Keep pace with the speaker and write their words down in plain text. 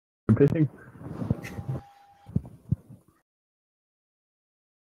Fishing?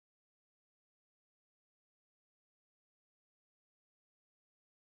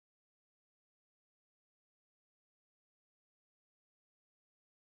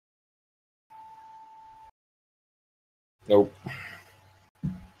 Nope.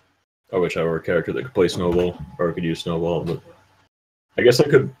 I wish I were a character that could play Snowball, or could use Snowball, but I guess I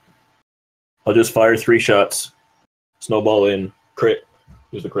could. I'll just fire 3 shots, Snowball in, crit,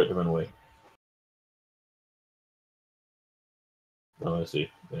 use the crit to run away. Oh, I see,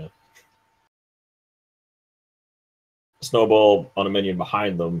 yeah. Snowball on a minion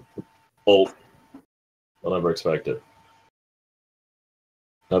behind them, ult. They'll never expect it.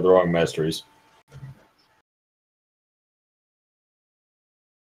 Have the wrong masteries.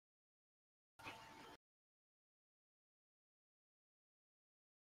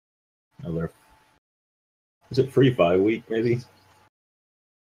 Another. Is it free 5 week, maybe?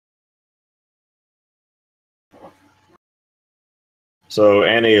 So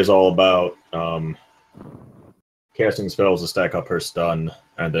Annie is all about casting spells to stack up her stun,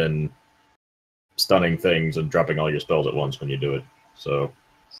 and then stunning things and dropping all your spells at once when you do it. So.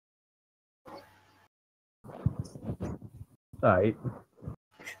 Alright.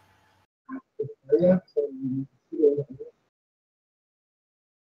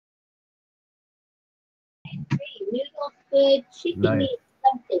 Nice.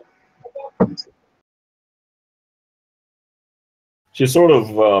 She's sort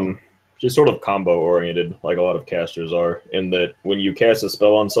of combo oriented, like a lot of casters are, in that when you cast a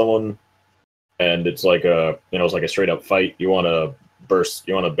spell on someone, and it's like it's like a straight up fight, you want to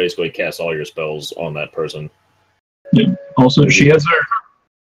basically cast all your spells on that person. Yeah. Also, she has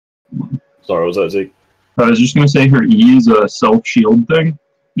her. Sorry, what was that, Zeke? I was just gonna say her E is a self shield thing.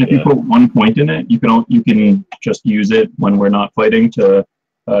 If you put 1 point in it, you can just use it when we're not fighting to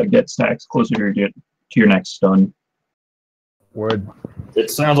get stacks closer to your next stun. Word. It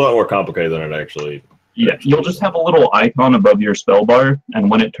sounds a lot more complicated than it actually. Yeah, you'll just have a little icon above your spell bar,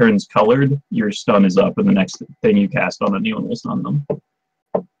 and when it turns colored, your stun is up, and the next thing you cast on anyone will stun them.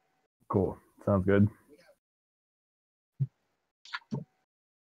 Cool. Sounds good.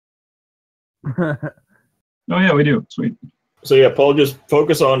 Oh yeah, we do. Sweet. So yeah, Paul, just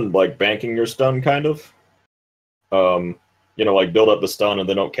focus on like banking your stun, kind of. Like build up the stun and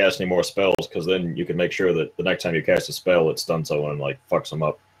then don't cast any more spells, because then you can make sure that the next time you cast a spell, it stuns someone and like fucks them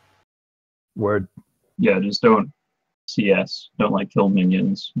up. Word. Yeah, just don't CS. Don't like kill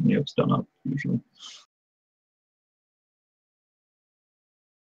minions when you have stun up usually.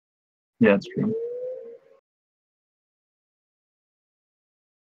 Yeah, it's true.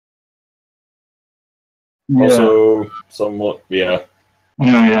 Yeah. Also, somewhat, yeah. Oh,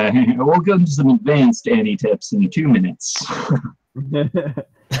 yeah. We'll go into some advanced Annie tips in 2 minutes. We'll get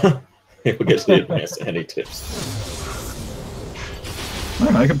to the advanced Annie tips.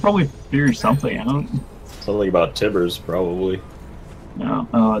 I could probably figure something out. Something about Tibbers, probably. No.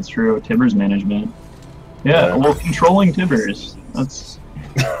 Oh, that's true. Tibbers management. Yeah, well, controlling Tibbers. That's.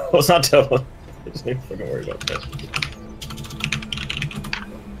 Well, it's not telling. I just need to fucking worry about that.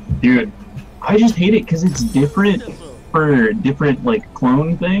 Dude, I just hate it because it's different for different, like,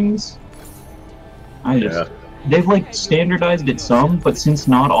 clone things. They've, like, standardized it some, but since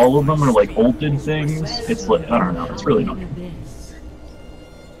not all of them are, like, ulted things, it's, like, I don't know, it's really not.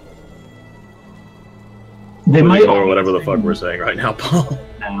 They might ignore whatever the fuck we're saying right now, Paul.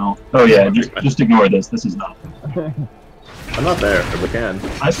 Now. Oh, yeah, just ignore this. This is not. I'm not there, if we can.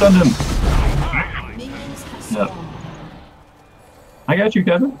 I stunned him. Yep. I got you,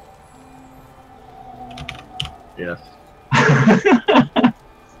 Kevin. Yeah.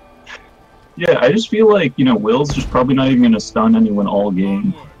 Yeah, I just feel like, Will's just probably not even going to stun anyone all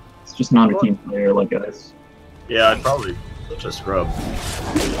game. It's just not a team player like us. Yeah, I'd probably just scrub.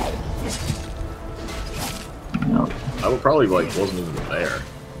 No. I would probably, wasn't even there.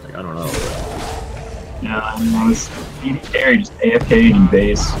 Like, I don't know. Yeah, I mean, it's AD just AFK and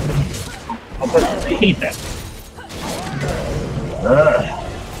base. I hate that.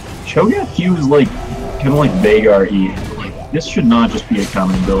 Cho'Gath Q is kind of like Veigar E. This should not just be a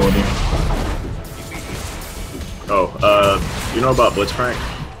common ability. Oh, you know about Blitzcrank?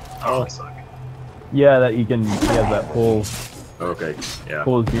 Oh, yeah, that he has that pull. Okay, yeah.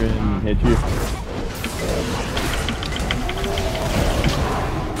 Pulls you and hits you.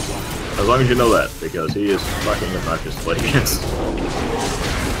 As long as you know that, because he is fucking obnoxious to play against.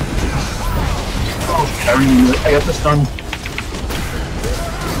 Oh shit, I got the stun.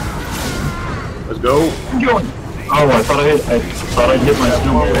 Let's go. Oh, I thought I'd hit my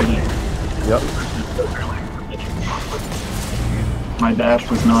stun already. Yep. My dash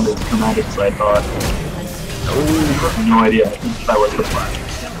was not as dramatic as I thought. Oh, no idea. That was the flash.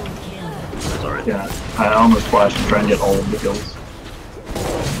 Sorry. Yeah, I almost flashed to try and get all of the kills.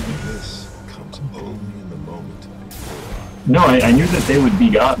 No, I knew that they would be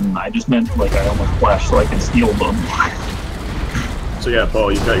gotten. I just meant like I almost flashed so I could steal them. So yeah,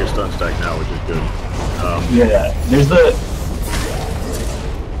 Paul, you've got your stun stack now, which is good. Yeah, there's the...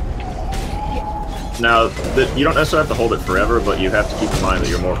 Now, you don't necessarily have to hold it forever, but you have to keep in mind that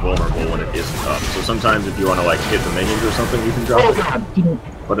you're more vulnerable when it isn't up. So sometimes if you want to like hit the minions or something, you can drop it. God.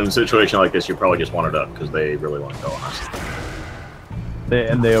 But in a situation like this, you probably just want it up because they really want to go on us.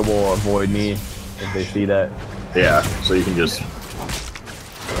 They will avoid me if they see that. Yeah, so you can just...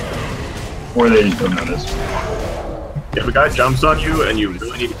 Or they just don't notice. If a guy jumps on you and you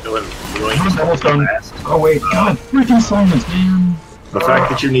really need to kill him, really Almost done. Oh wait, God, freaking silence, man. the fact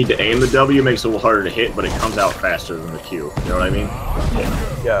that you need to aim the W makes it a little harder to hit, but it comes out faster than the Q. You know what I mean?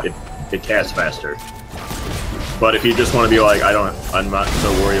 Yeah. It casts faster. But if you just want to be like, I'm not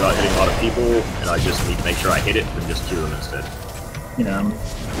so worried about hitting a lot of people, and I just need to make sure I hit it, then just Q them instead. Yeah.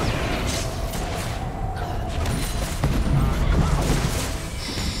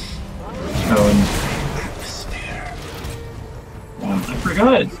 Oh, and I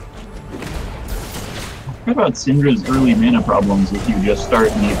forgot about Syndra's early mana problems if you just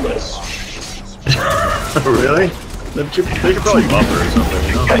start needless. Really? They could probably buff her or something,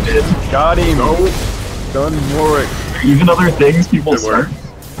 you know? I did. Got him! No. Done Warwick. Even other things people Good work.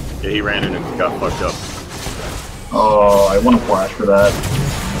 start. Yeah, he ran in and got fucked up. Oh, I want to flash for that.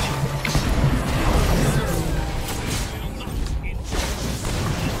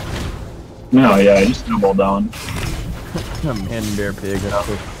 No, yeah, I just snowballed down. Man, bear pig.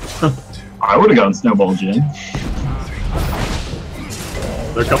 I would have gone snowball Jin.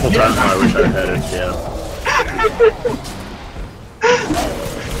 There are a couple times when I wish I had it, yeah.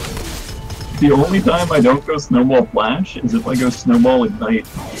 The only time I don't go snowball flash is if I go snowball ignite.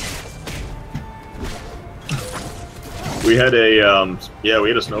 We had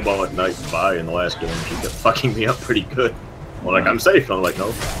a snowball at night buy in the last game. She kept fucking me up pretty good. Well, like, I'm safe. And I'm like,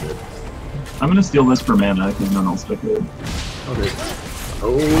 no. I'm gonna steal this for mana because none else took it. Okay.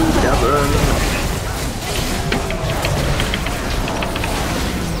 Oh, Gavin.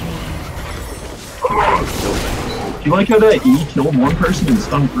 Do you like how that E killed one person and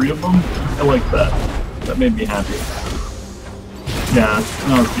stunned 3 of them? I like that. That made me happy. Yeah,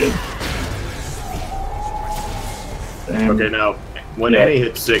 that was good. Damn. Okay, now, when Annie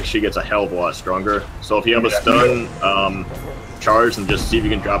hits 6, she gets a hell of a lot stronger. So if you have a stun, charge and just see if you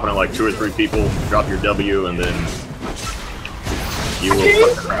can drop it on like 2 or 3 people, drop your W, and then you will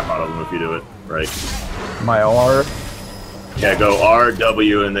fuck the crap out of them if you do it, right? My R. Yeah, go R,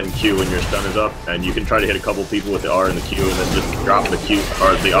 W, and then Q when your stun is up, and you can try to hit a couple people with the R and the Q, and then just drop the Q,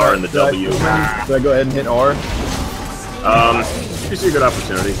 or the R and the W. Should I go ahead and hit R? You see a good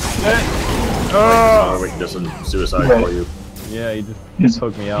opportunity. We can do some suicide for you. Yeah, he just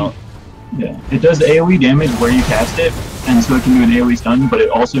took me out. Yeah, it does AoE damage where you cast it, and so it can do an AoE stun, but it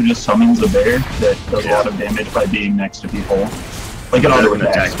also just summons a bear that does a lot of damage by being next to people. Like it auto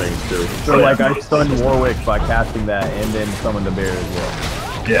attack attacks. things too. So like I stunned Warwick by casting that and then summoned a bear as well.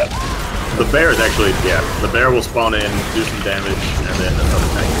 Yeah. The bear is actually, the bear will spawn in, do some damage, and then another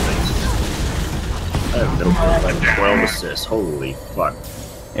attacking things. I have no clue, like 12 assists, holy fuck.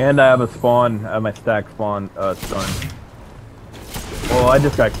 And I have a spawn, I have my stack spawn stun. Well, I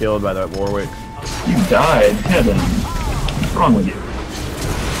just got killed by that Warwick. You died, Kevin. What's wrong with you?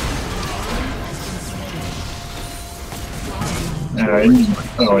 I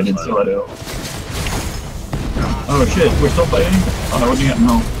did still let out. Oh shit, we're still fighting? Oh, what do you got?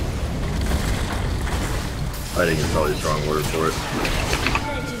 No. Fighting is probably a strong word for it.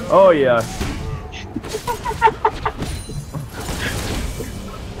 Oh yeah.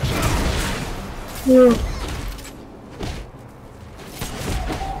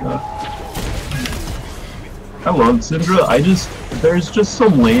 I love Syndra. There's just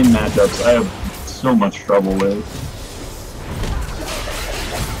some lame matchups I have so much trouble with.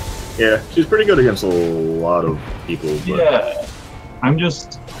 Yeah, she's pretty good against a lot of people. But Yeah, I hate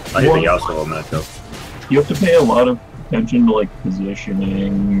the Yasuo matchup. You have to pay a lot of attention to like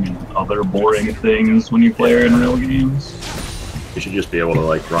positioning and other boring things when you play her in real games. You should just be able to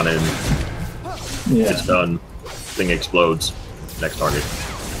like run in, Yeah. it's done, thing explodes, next target.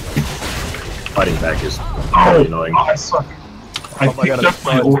 Fighting back is really annoying. I suck. I Oh my picked God, up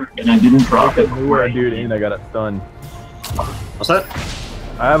my orb and I didn't drop it. Lure a dude and I got it stunned. What's that?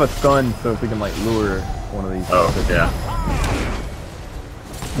 I have a stun, so if we can like lure one of these. Oh, yeah.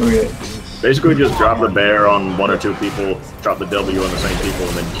 Okay. Basically, just drop the bear on 1 or 2 people, drop the W on the same people,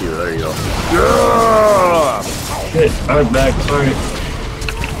 and then Q. There you go. Yeah! Shit, I was back, sorry.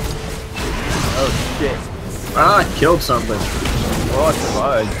 Oh shit. Ah, I killed something. Well, I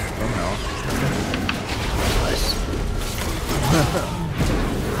survived somehow. Nice.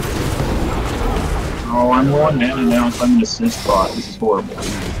 Oh, I'm low on mana now, so I'm an assist bot. This is horrible.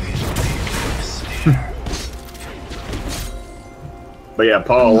 But yeah,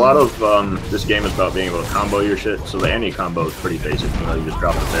 Paul, a lot of this game is about being able to combo your shit, so the anti-combo is pretty basic. You know, you just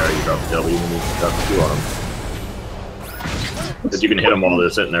drop the bear, you drop the W, and you drop the Q on them. Because you can hit them while they're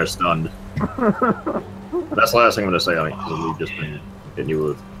sitting there stunned. That's the last thing I'm going to say on it, because we've just been hitting you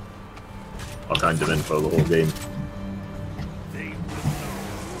with all kinds of info the whole game.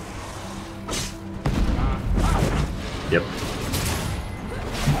 Yep.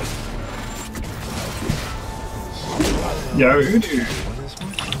 Yo,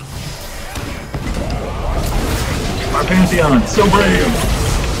 our Pantheon, so brave!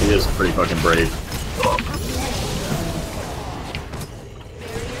 He is pretty fucking brave.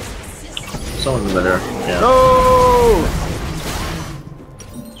 Someone in there. Yeah. No!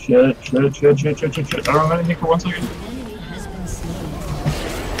 Shit. I don't know anything for 1 second.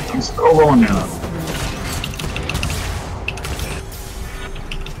 I'm so low now.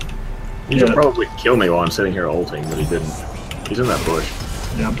 He should probably kill me while I'm sitting here ulting, but he didn't. He's in that bush.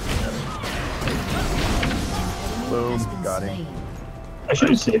 Yep. Boom, got him. I should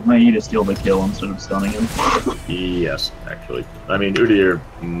have saved my E to steal the kill instead of stunning him. Yes, actually. I mean, Udyr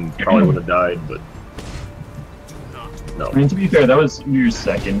probably would have died, but no. I mean, to be fair, that was your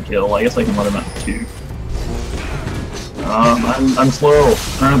second kill. I guess I can let him at 2. I'm slow.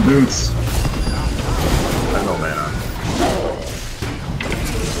 I have boots. I have no mana.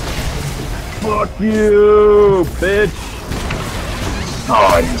 Fuck you, bitch! Oh,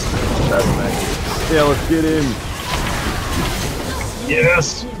 I just... That's nice. Yeah, let's get him.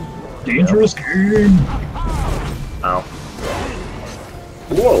 Yes! Dangerous game! Ow.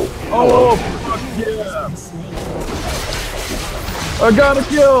 Whoa! Oh, fuck yeah! I got a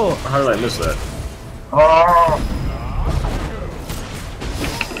kill! How did I miss that? Oh!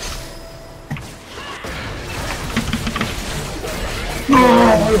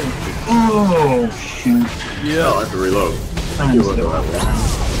 Oh, shoot. Yeah, Oh, I have to reload. I'm You so look at that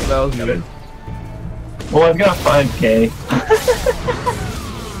one. that was good. Well, I've got 5k.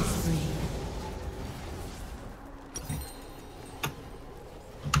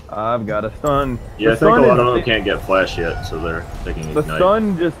 I've got a stun. Yeah, The I think a stun lot is- of them can't get flash yet, so they're taking The ignite.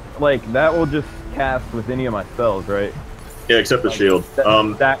 stun just, like, that will just cast with any of my spells, right? Yeah, except the shield.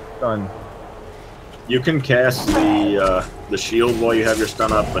 Stack stun. You can cast the shield while you have your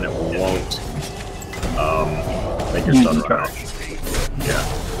stun up, and it won't make your stun run out.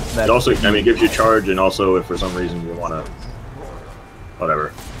 Yeah. It also, I mean, it gives you charge, and also if for some reason you want to,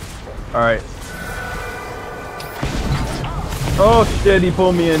 whatever. Alright. Oh shit, he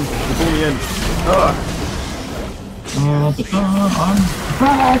pulled me in. He pulled me in. Ugh. I'm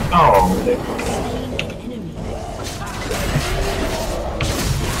back! Oh,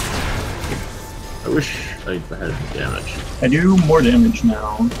 I wish I had damage. I do more damage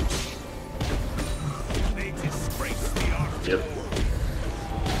now. Yep.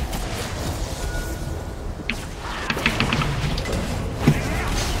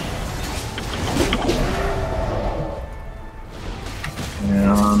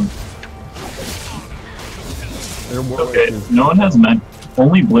 Okay, no one has mag.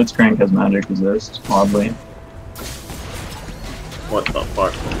 Only Blitzcrank has magic resist, oddly. What the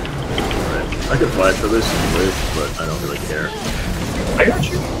fuck? Right. I could flash for this and live, but I don't really care. I got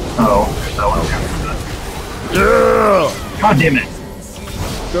you. Oh, that one. Yeah! God damn it!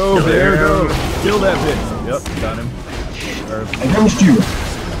 Go, Kill bear, him. go! Kill that bitch! Yep, got him. I damaged you!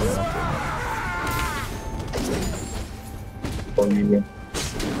 Oh, you.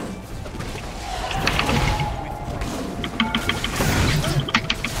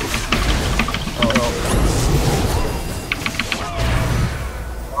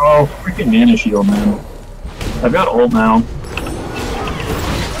 Oh, freaking mana shield, man. I've got ult now.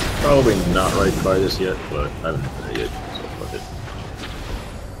 Probably not right to buy this yet, but I haven't done it yet, so fuck it.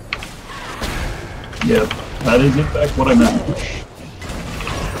 Yep, that is in fact what I meant.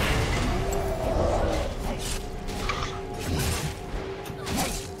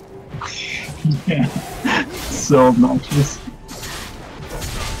 Yeah, so obnoxious.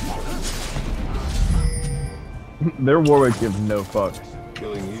 Their Warwick gives no fucks.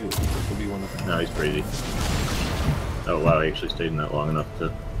 Killing you will be one of them. No, he's crazy. Oh wow, he actually stayed in that long enough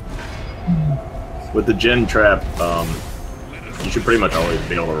to... With the gen trap, you should pretty much always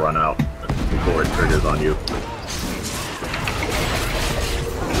be able to run out. before it triggers on you.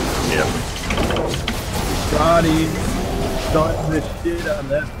 Yep. Got him. Stun the shit out of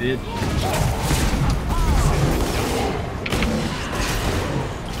that bitch.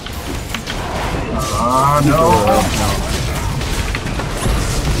 Ah, no.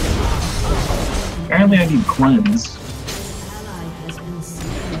 Apparently I need cleanse.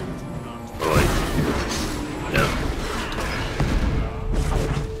 Boy. Yep.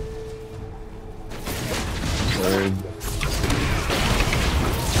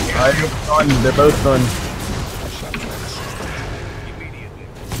 I'm stunned. They're both stunned.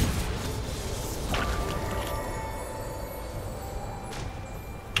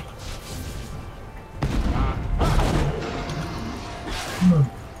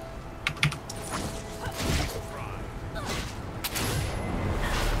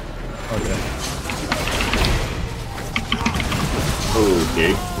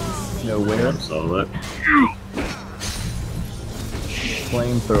 Okay. Nowhere. Saw that.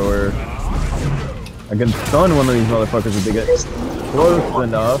 Flamethrower. I can stun one of these motherfuckers if they get close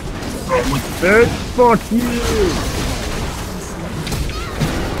enough. Bitch, fuck you!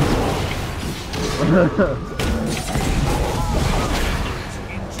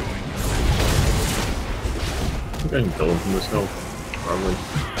 I think I can kill him from this hill. Probably.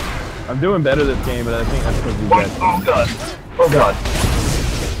 I'm doing better this game, but I think that's because you guys. Oh god. Oh god.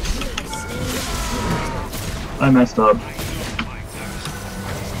 I messed up.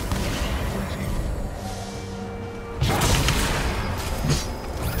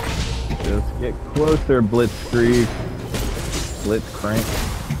 Just get closer, Blitzkrieg. Blitzcrank.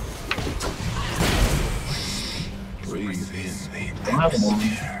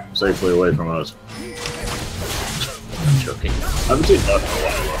 Safely away from us. I'm joking. I haven't seen that in a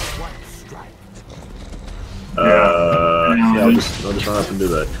while. Yeah, I'll just run up and do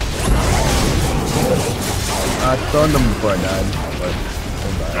that. I stunned him before I died.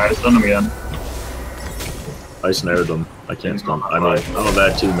 I stunned him again. I snared them. I can't stun them. I'm a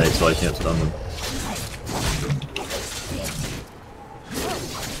bad teammate, so I can't stun them.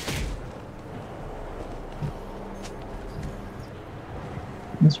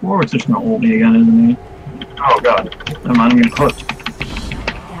 This Warwick's just gonna ult me again, isn't he? Oh god. Never mind, I'm getting hooked.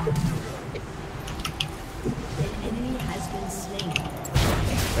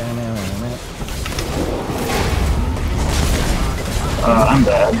 I'm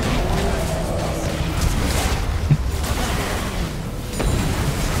bad.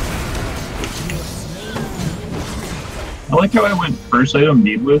 I like how I went first item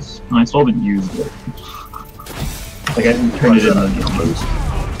needless, and I still haven't used it. Like I didn't turn it into needless.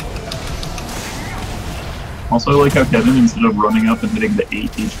 Also, I like how Kevin, instead of running up and hitting the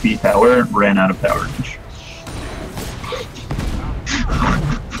 8 HP tower, ran out of power reach.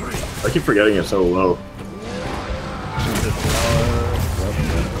 I keep forgetting it's so low.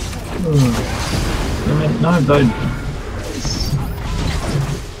 Now I've died.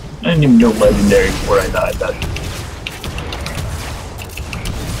 I didn't even go legendary before I died. That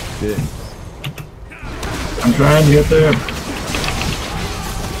Shit. I'm trying to get there.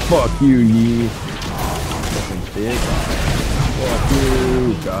 Fuck you, Yee. Fucking bitch. Fuck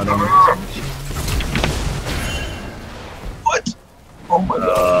you. Got him. What? Oh my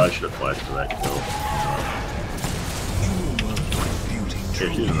god. I should have flashed for that kill. Yeah,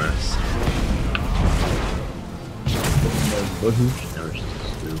 she's in there. Never just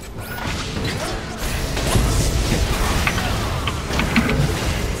stupid.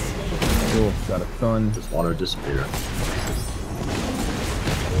 Cool. Got a stun. Just want to disappear.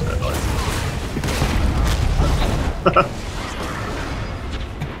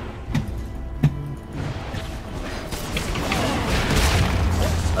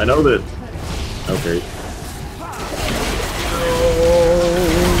 I know that. Okay.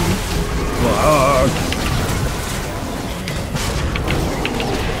 Fuck.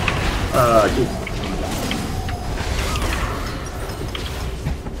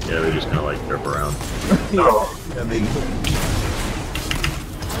 Yeah, we just kind of like trip around. No. Yeah, maybe.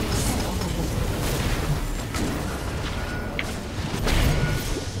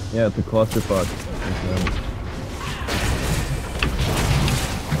 Yeah, it's a clusterfuck.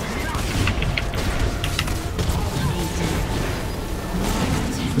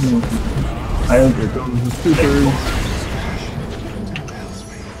 I Here comes the supers.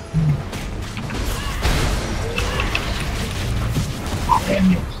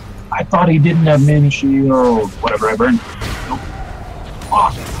 Damn it. I thought he didn't have mini shield. Whatever, I burned. Nope.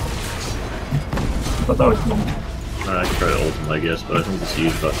 Fuck. I thought that was cool. I could try to ult him, I guess, but I think this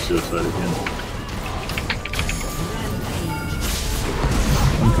U's about to suicide again.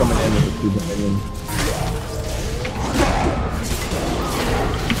 I'm coming in with the 2 minions.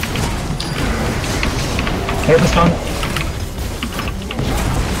 Hit the stun.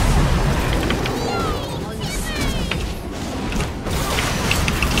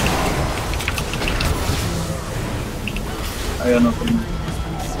 I got nothing.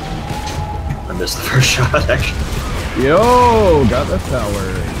 I missed the first shot, actually. Yo, got the tower.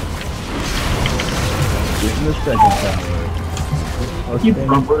 Getting the second tower. I keep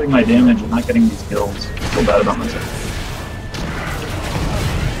front-loading my damage and not getting these kills. I feel bad about myself.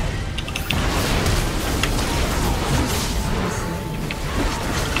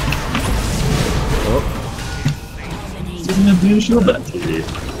 Didn't have to shield that.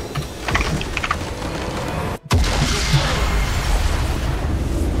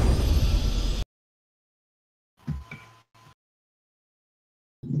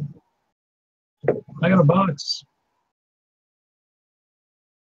 I got a box.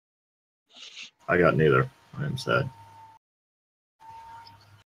 I got neither. I am sad.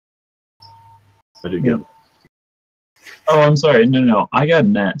 I did get. Oh, I'm sorry. No. I got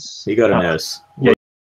an S. He got an S. Yeah,